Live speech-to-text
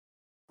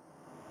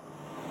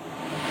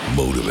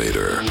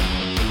motivator,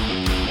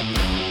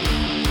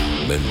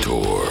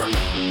 mentor,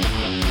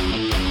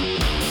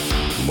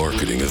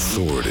 marketing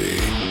authority,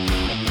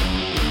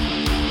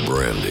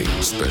 branding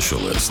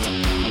specialist,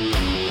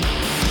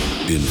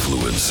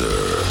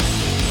 influencer,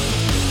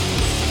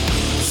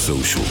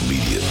 social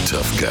media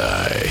tough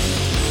guy,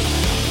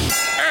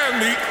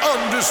 and the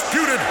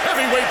undisputed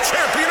heavyweight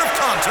champion of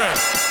content.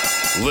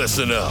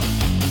 Listen up,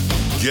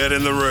 get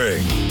in the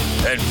ring,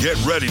 and get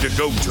ready to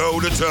go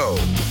toe-to-toe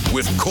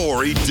with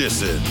Corey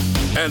Disson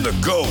and the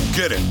Go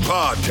Get It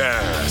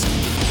podcast.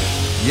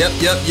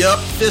 Yep.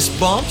 Fist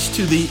bumps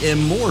to the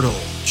immortal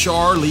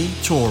Charlie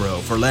Toro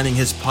for lending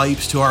his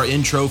pipes to our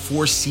intro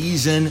for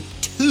season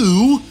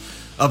 2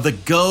 of the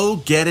Go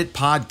Get It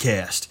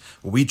podcast,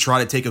 where we try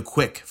to take a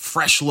quick,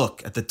 fresh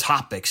look at the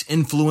topics,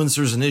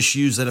 influencers, and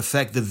issues that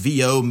affect the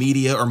VO,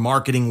 media, or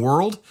marketing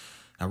world.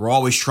 And we're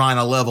always trying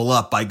to level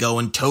up by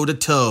going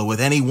toe-to-toe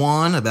with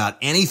anyone about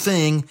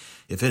anything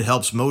if it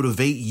helps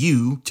motivate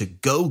you to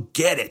go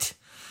get it.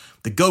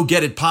 The Go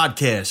Get It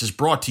podcast is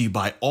brought to you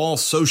by All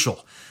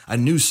Social, a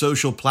new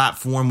social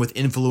platform with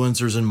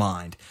influencers in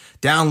mind.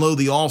 Download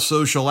the All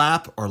Social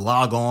app or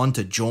log on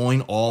to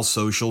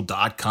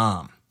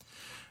joinallsocial.com.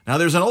 Now,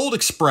 there's an old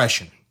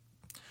expression: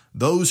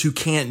 those who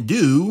can't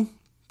do,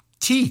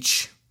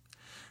 teach.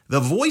 The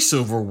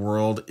voiceover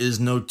world is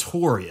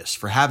notorious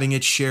for having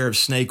its share of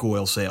snake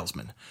oil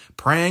salesmen,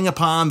 preying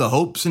upon the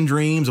hopes and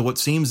dreams of what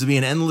seems to be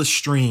an endless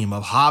stream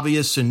of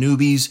hobbyists and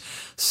newbies,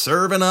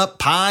 serving up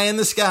pie in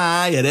the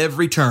sky at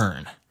every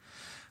turn.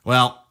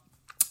 Well,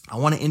 I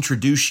want to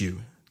introduce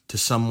you to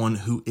someone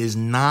who is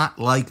not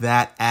like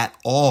that at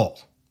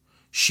all.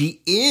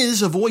 She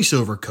is a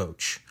voiceover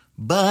coach,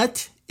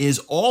 but is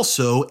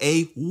also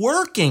a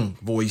working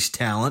voice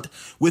talent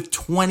with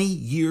 20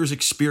 years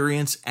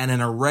experience and an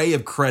array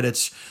of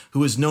credits,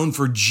 who is known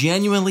for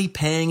genuinely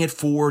paying it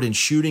forward and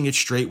shooting it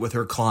straight with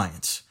her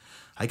clients.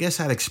 I guess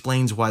that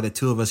explains why the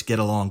two of us get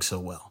along so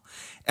well.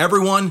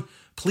 Everyone,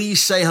 please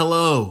say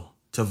hello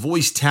to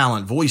voice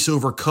talent,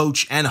 voiceover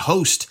coach, and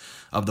host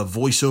of the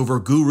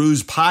Voiceover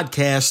Gurus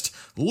podcast,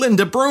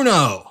 Linda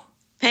Bruno.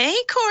 Hey,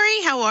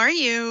 Corey, how are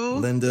you?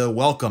 Linda,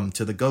 welcome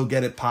to the Go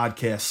Get It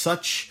podcast.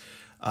 Such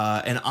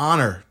an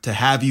honor to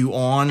have you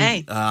on.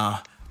 Hey,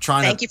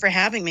 thank you for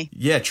having me.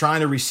 Yeah,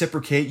 trying to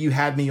reciprocate. You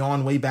had me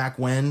on way back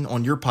when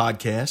on your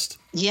podcast.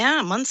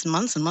 Yeah, months and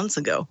months and months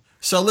ago.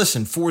 So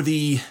listen, for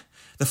the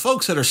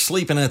folks that are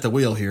sleeping at the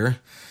wheel here,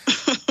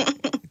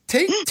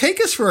 take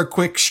us for a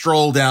quick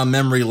stroll down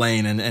memory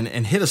lane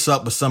and hit us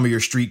up with some of your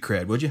street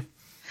cred, would you?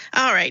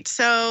 All right.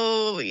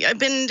 So I've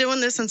been doing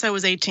this since I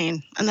was 18,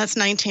 and that's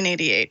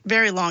 1988,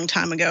 very long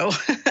time ago.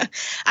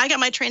 I got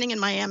my training in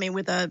Miami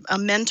with a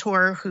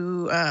mentor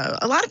who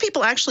a lot of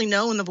people actually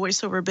know in the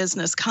voiceover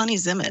business, Connie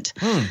Zimmett.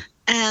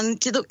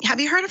 And have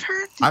you heard of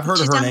her? I've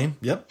heard of her name.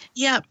 Yep.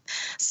 Yep.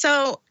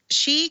 So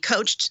she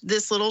coached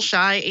this little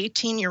shy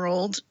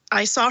 18-year-old.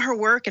 I saw her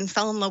work and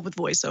fell in love with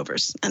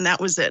voiceovers, and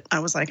that was it. I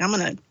was like, I'm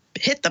going to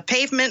hit the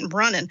pavement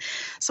running.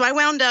 So I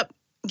wound up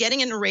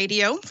getting into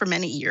radio for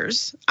many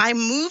years. I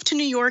moved to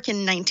New York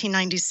in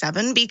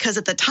 1997 because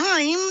at the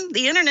time,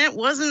 the internet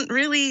wasn't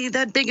really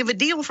that big of a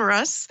deal for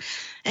us.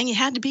 And you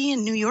had to be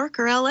in New York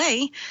or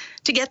LA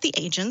to get the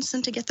agents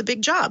and to get the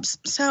big jobs.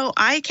 So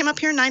I came up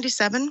here in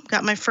 97,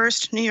 got my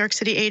first New York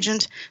City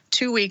agent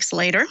 2 weeks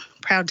later,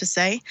 proud to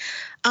say,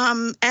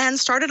 and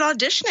started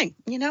auditioning,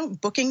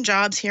 booking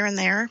jobs here and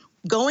there,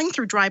 going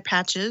through dry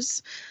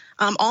patches,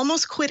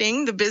 almost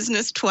quitting the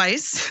business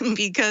twice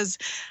because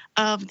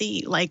of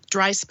the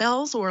dry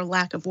spells or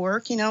lack of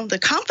work. The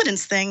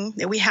confidence thing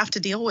that we have to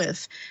deal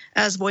with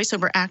as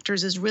voiceover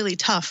actors is really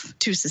tough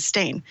to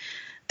sustain,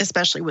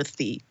 especially with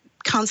the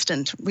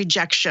constant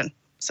rejection,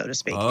 so to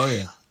speak. Oh,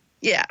 yeah.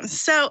 Yeah.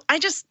 So I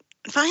just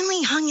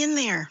finally hung in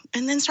there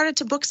and then started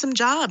to book some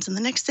jobs. And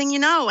the next thing you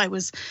know, I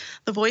was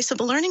the voice of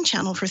the Learning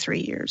Channel for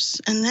 3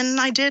 years. And then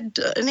I did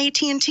an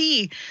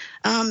AT&T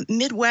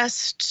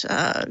Midwest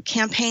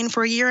campaign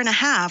for a year and a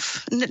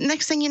half. And the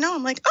next thing you know,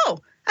 I'm like, oh,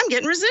 I'm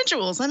getting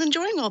residuals. I'm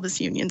enjoying all this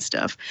union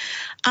stuff.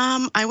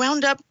 I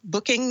wound up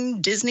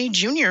booking Disney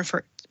Junior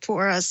for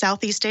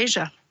Southeast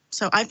Asia.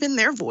 So I've been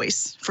their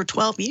voice for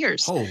 12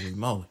 years. Holy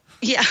moly.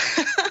 Yeah.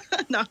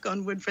 Knock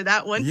on wood for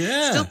that one.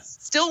 Yeah.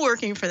 Still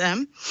working for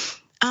them.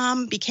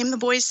 Became the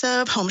voice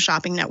of Home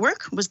Shopping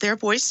Network, was their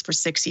voice for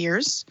 6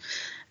 years.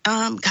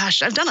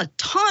 I've done a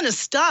ton of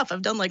stuff.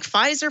 I've done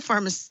Pfizer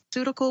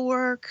pharmaceutical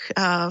work,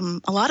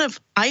 a lot of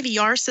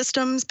IVR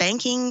systems,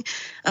 banking,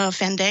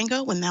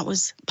 Fandango when that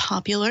was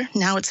popular.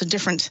 Now it's a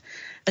different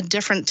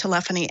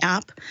telephony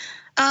app.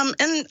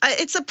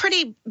 It's a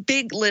pretty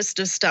big list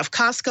of stuff.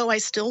 Costco I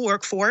still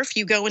work for. If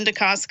you go into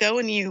Costco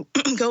and you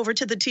go over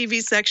to the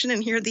TV section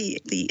and hear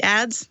the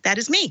ads, that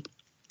is me.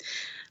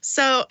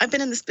 So I've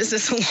been in this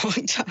business a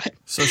long time.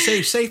 So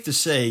safe to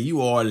say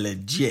you are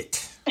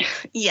legit.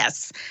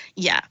 Yes.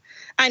 Yeah.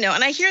 I know.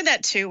 And I hear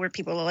that too, where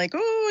people are like,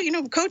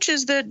 oh,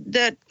 coaches that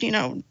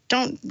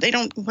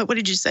what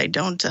did you say?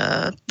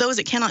 Those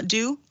that cannot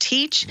do,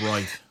 teach.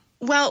 Right.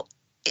 Well,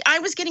 I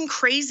was getting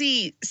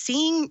crazy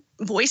seeing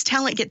voice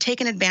talent get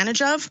taken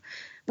advantage of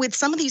with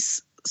some of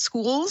these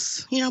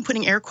schools,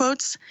 putting air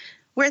quotes,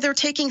 where they're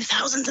taking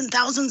thousands and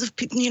thousands of,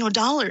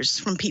 dollars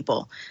from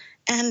people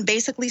and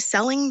basically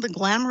selling the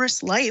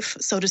glamorous life,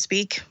 so to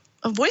speak,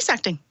 of voice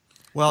acting.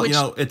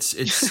 Well, it's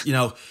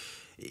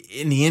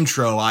in the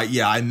intro,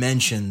 I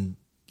mentioned,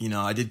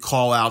 I did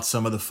call out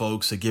some of the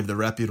folks that give the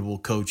reputable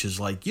coaches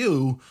like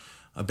you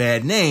a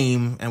bad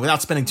name, and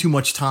without spending too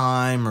much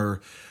time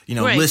or,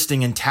 Right.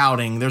 listing and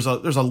touting, there's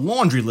a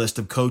laundry list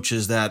of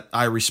coaches that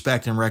I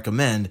respect and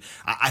recommend.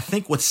 I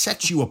think what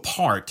sets you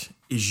apart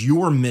is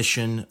your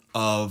mission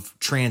of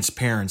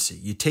transparency.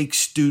 You take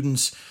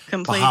students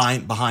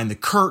behind the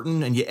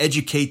curtain and you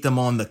educate them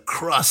on the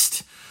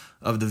crust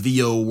of the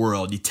VO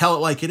world. You tell it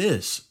like it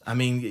is. I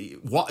mean,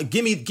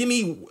 give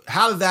me,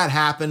 how did that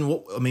happen?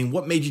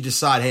 What made you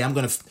decide, hey,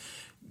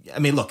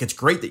 look, it's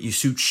great that you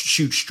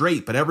shoot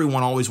straight, but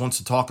everyone always wants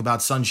to talk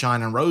about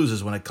sunshine and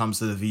roses when it comes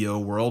to the VO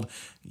world.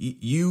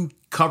 You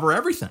cover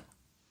everything.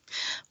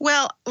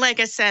 Well, like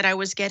I said, I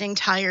was getting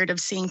tired of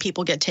seeing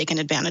people get taken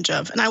advantage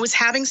of. And I was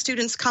having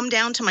students come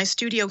down to my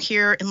studio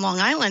here in Long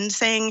Island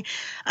saying,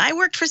 I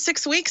worked for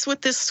 6 weeks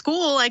with this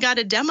school. I got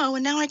a demo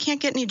and now I can't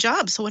get any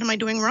jobs. So what am I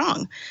doing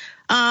wrong?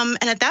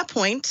 And at that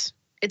point,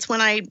 it's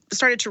when I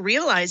started to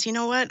realize, you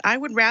know what, I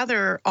would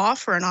rather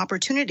offer an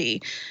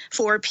opportunity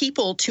for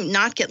people to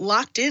not get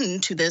locked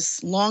into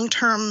this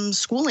long-term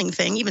schooling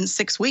thing, even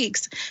 6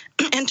 weeks,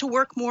 and to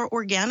work more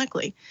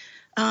organically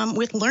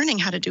with learning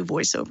how to do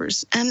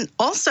voiceovers. And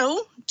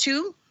also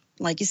to,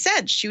 like you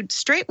said, shoot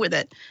straight with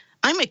it.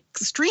 I'm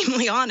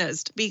extremely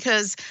honest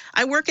because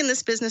I work in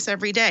this business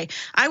every day.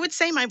 I would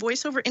say my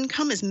voiceover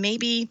income is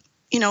maybe,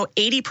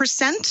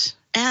 80%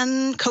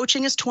 and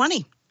coaching is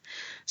 20%.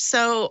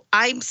 So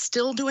I'm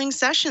still doing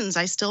sessions.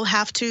 I still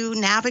have to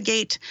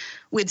navigate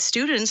with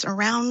students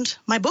around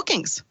my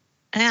bookings.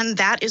 And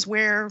that is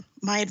where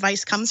my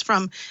advice comes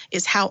from,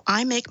 is how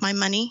I make my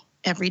money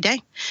every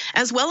day,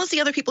 as well as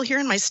the other people here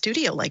in my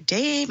studio, like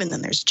Dave, and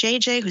then there's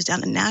JJ, who's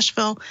down in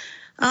Nashville.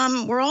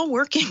 We're all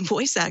working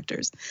voice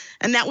actors.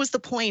 And that was the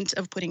point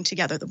of putting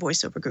together the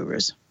Voiceover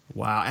Gurus.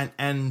 Wow.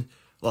 And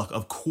look,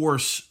 of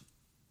course,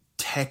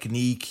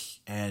 technique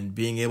and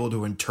being able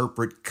to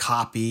interpret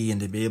copy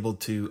and to be able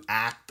to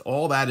act,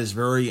 all that is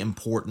very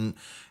important.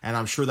 And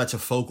I'm sure that's a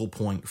focal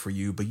point for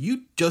you, but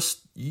you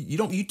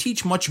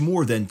teach much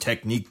more than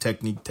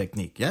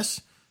technique,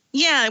 yes?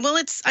 Yeah, well,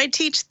 I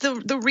teach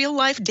the real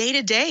life day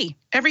to day,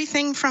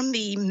 everything from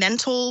the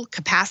mental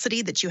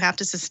capacity that you have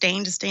to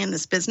sustain to stay in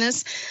this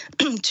business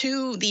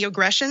to the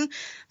aggression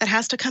that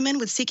has to come in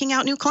with seeking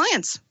out new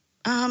clients.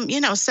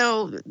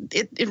 So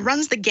it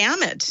runs the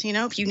gamut.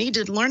 If you need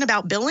to learn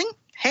about billing,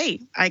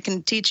 hey, I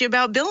can teach you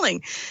about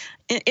billing,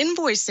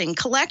 invoicing,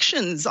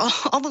 collections,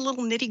 all the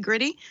little nitty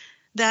gritty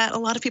that a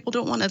lot of people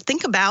don't want to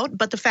think about.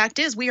 But the fact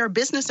is, we are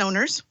business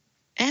owners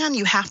and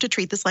you have to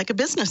treat this like a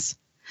business.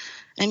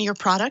 And your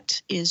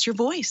product is your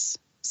voice.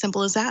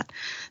 Simple as that.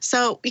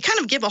 So we kind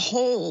of give a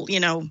whole,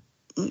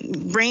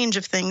 range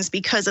of things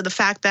because of the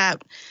fact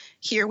that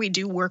here we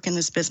do work in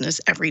this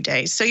business every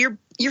day. So you're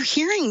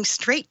hearing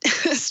straight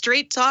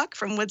talk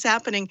from what's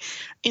happening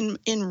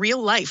in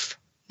real life.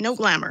 No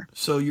glamour.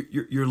 So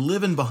you're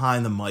living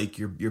behind the mic.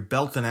 You're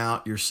belting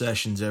out your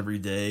sessions every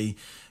day.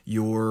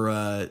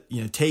 You're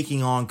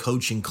taking on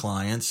coaching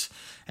clients,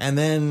 and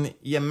then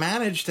you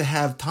manage to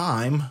have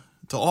time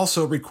to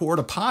also record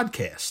a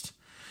podcast.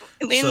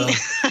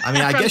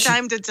 I guess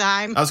time to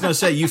time. I was going to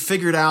say, you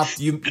figured out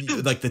you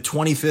like the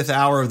 25th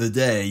hour of the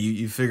day.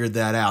 You figured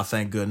that out.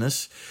 Thank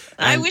goodness.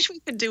 I wish we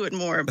could do it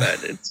more,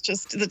 but it's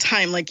just the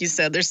time, like you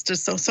said. There's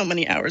just so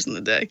many hours in the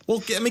day. Well,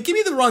 give me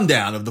the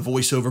rundown of the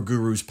Voiceover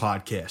Gurus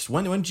podcast.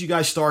 When did you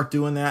guys start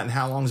doing that, and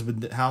how long have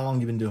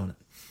you been doing it?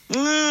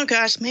 Oh,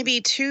 gosh,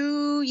 maybe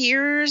 2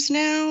 years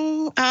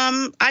now.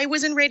 I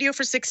was in radio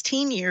for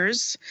 16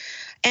 years,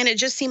 and it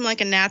just seemed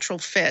like a natural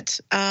fit.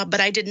 But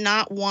I did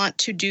not want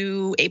to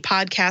do a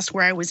podcast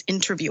where I was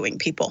interviewing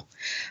people.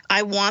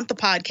 I want the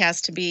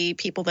podcast to be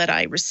people that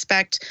I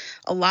respect.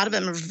 A lot of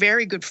them are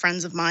very good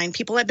friends of mine,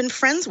 people I've been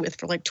friends with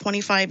for like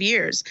 25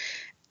 years.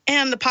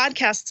 And the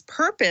podcast's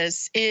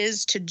purpose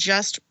is to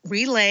just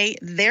relay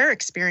their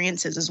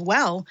experiences as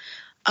well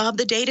of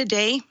the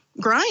day-to-day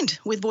grind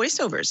with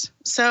voiceovers.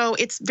 So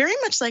it's very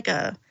much like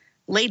a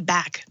laid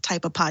back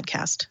type of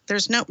podcast.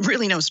 There's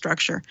really no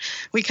structure.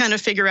 We kind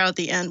of figure out at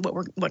the end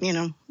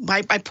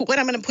I put what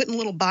I'm going to put in a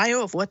little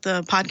bio of what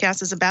the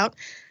podcast is about.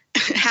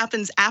 It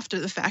happens after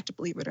the fact,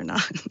 believe it or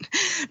not,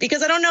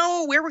 because I don't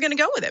know where we're going to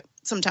go with it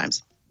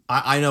sometimes.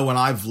 I know when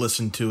I've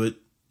listened to it,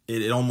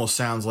 it almost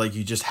sounds like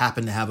you just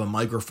happen to have a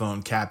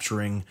microphone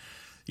capturing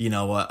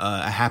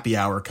a happy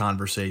hour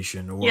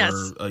conversation or, yes.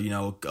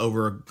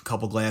 Over a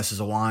couple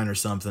glasses of wine or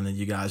something, and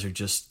you guys are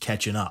just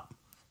catching up.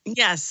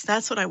 Yes,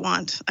 that's what I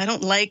want. I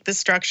don't like the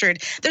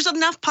structured. There's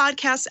enough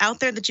podcasts out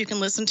there that you can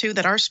listen to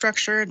that are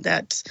structured,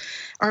 that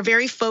are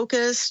very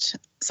focused,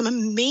 some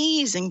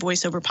amazing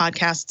voiceover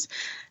podcasts.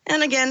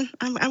 And again,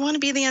 I want to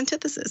be the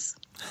antithesis.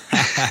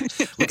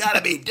 We got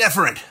to be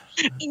different.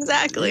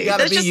 Exactly. We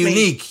got to be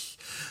unique.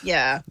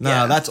 Yeah. No,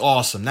 yeah. That's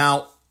awesome.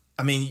 Now,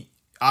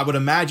 I would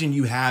imagine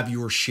you have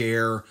your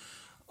share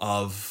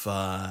of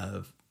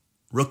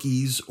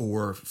rookies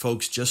or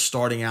folks just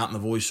starting out in the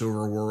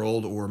voiceover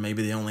world, or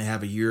maybe they only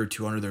have a year or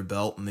two under their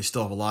belt and they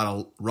still have a lot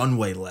of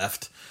runway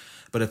left.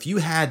 But if you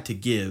had to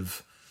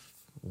give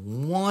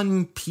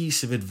one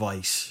piece of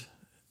advice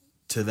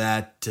to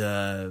that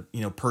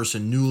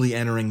person newly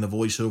entering the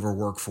voiceover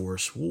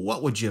workforce,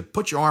 what would you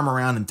put your arm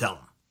around and tell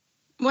them?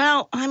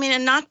 Well, I mean,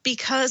 and not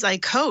because I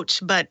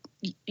coach, but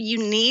you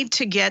need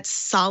to get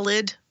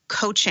solid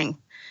coaching.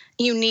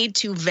 You need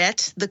to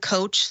vet the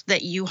coach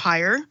that you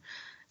hire.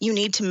 You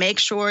need to make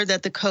sure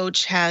that the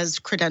coach has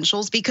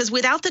credentials, because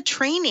without the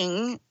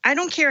training, I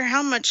don't care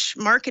how much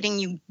marketing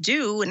you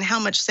do and how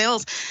much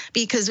sales,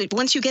 because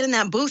once you get in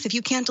that booth, if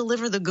you can't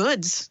deliver the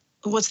goods,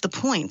 what's the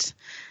point?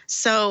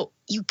 So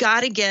you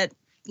got to get,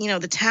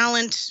 the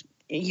talent,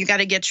 you got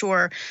to get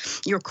your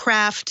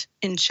craft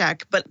in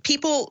check. But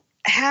people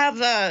have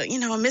a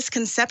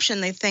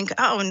misconception. They think,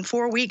 in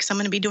 4 weeks, I'm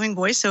going to be doing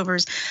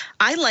voiceovers.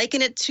 I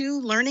liken it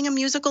to learning a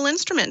musical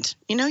instrument.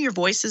 Your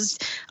voice is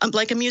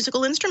like a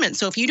musical instrument.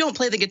 So if you don't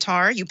play the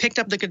guitar, you picked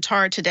up the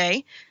guitar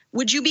today,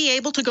 would you be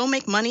able to go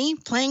make money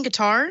playing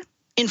guitar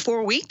in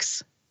 4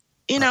 weeks?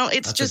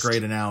 That's a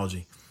great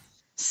analogy.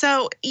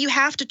 So you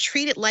have to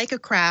treat it like a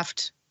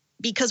craft,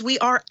 because we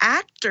are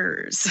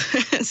actors.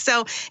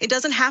 So it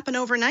doesn't happen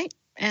overnight.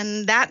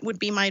 And that would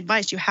be my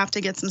advice. You have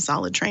to get some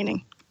solid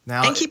training.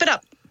 Now, and keep it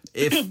up.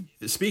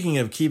 Speaking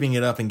of keeping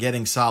it up and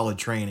getting solid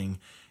training,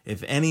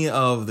 if any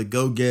of the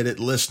Go Get It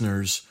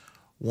listeners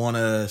want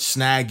to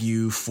snag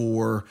you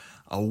for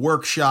a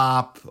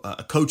workshop,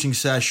 a coaching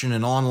session,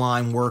 an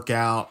online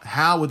workout,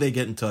 how would they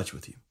get in touch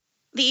with you?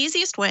 The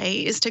easiest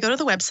way is to go to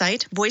the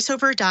website,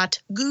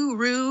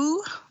 voiceover.guru.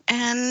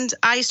 And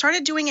I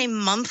started doing a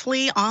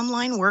monthly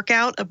online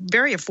workout, a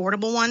very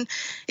affordable one.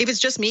 If it's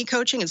just me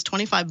coaching, it's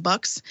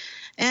 $25.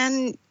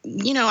 And,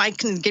 I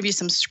can give you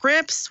some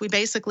scripts. We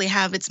basically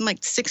have, it's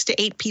like 6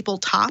 to 8 people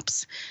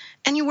tops.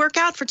 And you work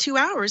out for 2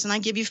 hours and I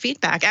give you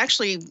feedback.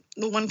 Actually,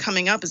 the one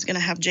coming up is going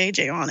to have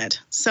JJ on it.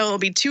 So it'll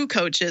be 2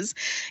 coaches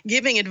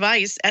giving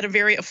advice at a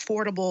very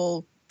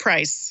affordable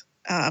price.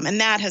 And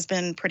that has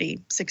been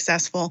pretty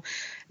successful.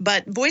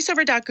 But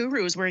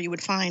voiceover.guru is where you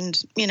would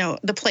find,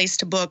 the place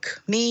to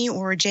book me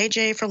or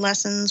JJ for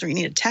lessons, or you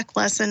need a tech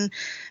lesson.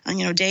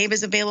 Dave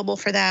is available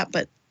for that.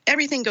 But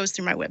everything goes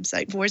through my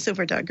website,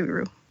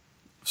 voiceover.guru.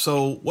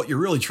 So what you're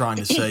really trying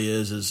to say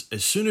is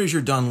as soon as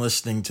you're done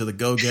listening to the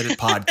Go Get It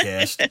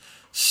podcast,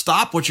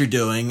 stop what you're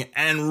doing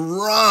and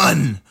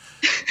run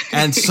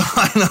and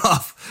sign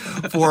up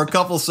for a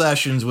couple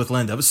sessions with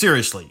Linda. But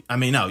seriously,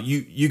 no,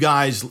 you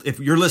guys, if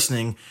you're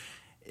listening,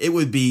 it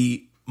would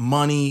be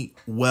money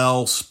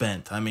well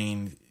spent.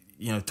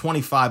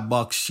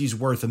 $25, she's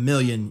worth $1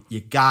 million. You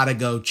got to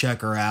go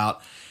check her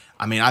out.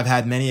 I've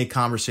had many a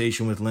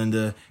conversation with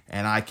Linda,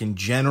 and I can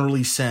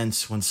generally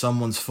sense when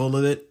someone's full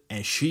of it,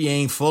 and she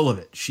ain't full of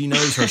it. She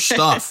knows her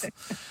stuff.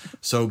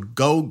 So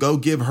go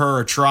give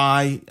her a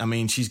try.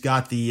 She's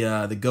got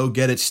the Go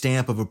Get It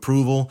stamp of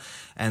approval.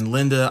 And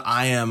Linda,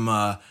 I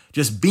am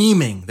just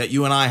beaming that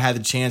you and I had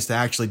the chance to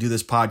actually do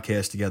this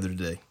podcast together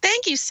today.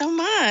 Thank you so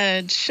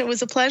much. It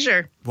was a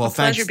pleasure. Well,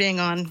 pleasure being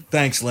on.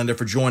 Thanks, Linda,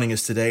 for joining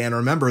us today. And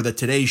remember that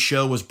today's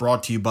show was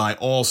brought to you by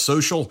All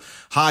Social.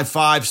 High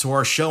fives to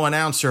our show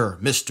announcer,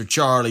 Mr.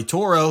 Charlie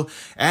Toro,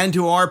 and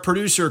to our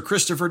producer,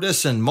 Christopher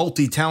Disson,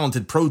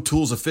 multi-talented Pro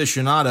Tools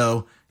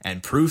aficionado,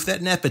 and proof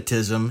that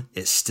nepotism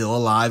is still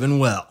alive and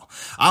well.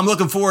 I'm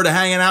looking forward to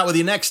hanging out with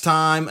you next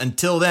time.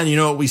 Until then, you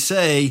know what we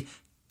say,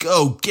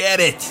 go get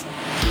it.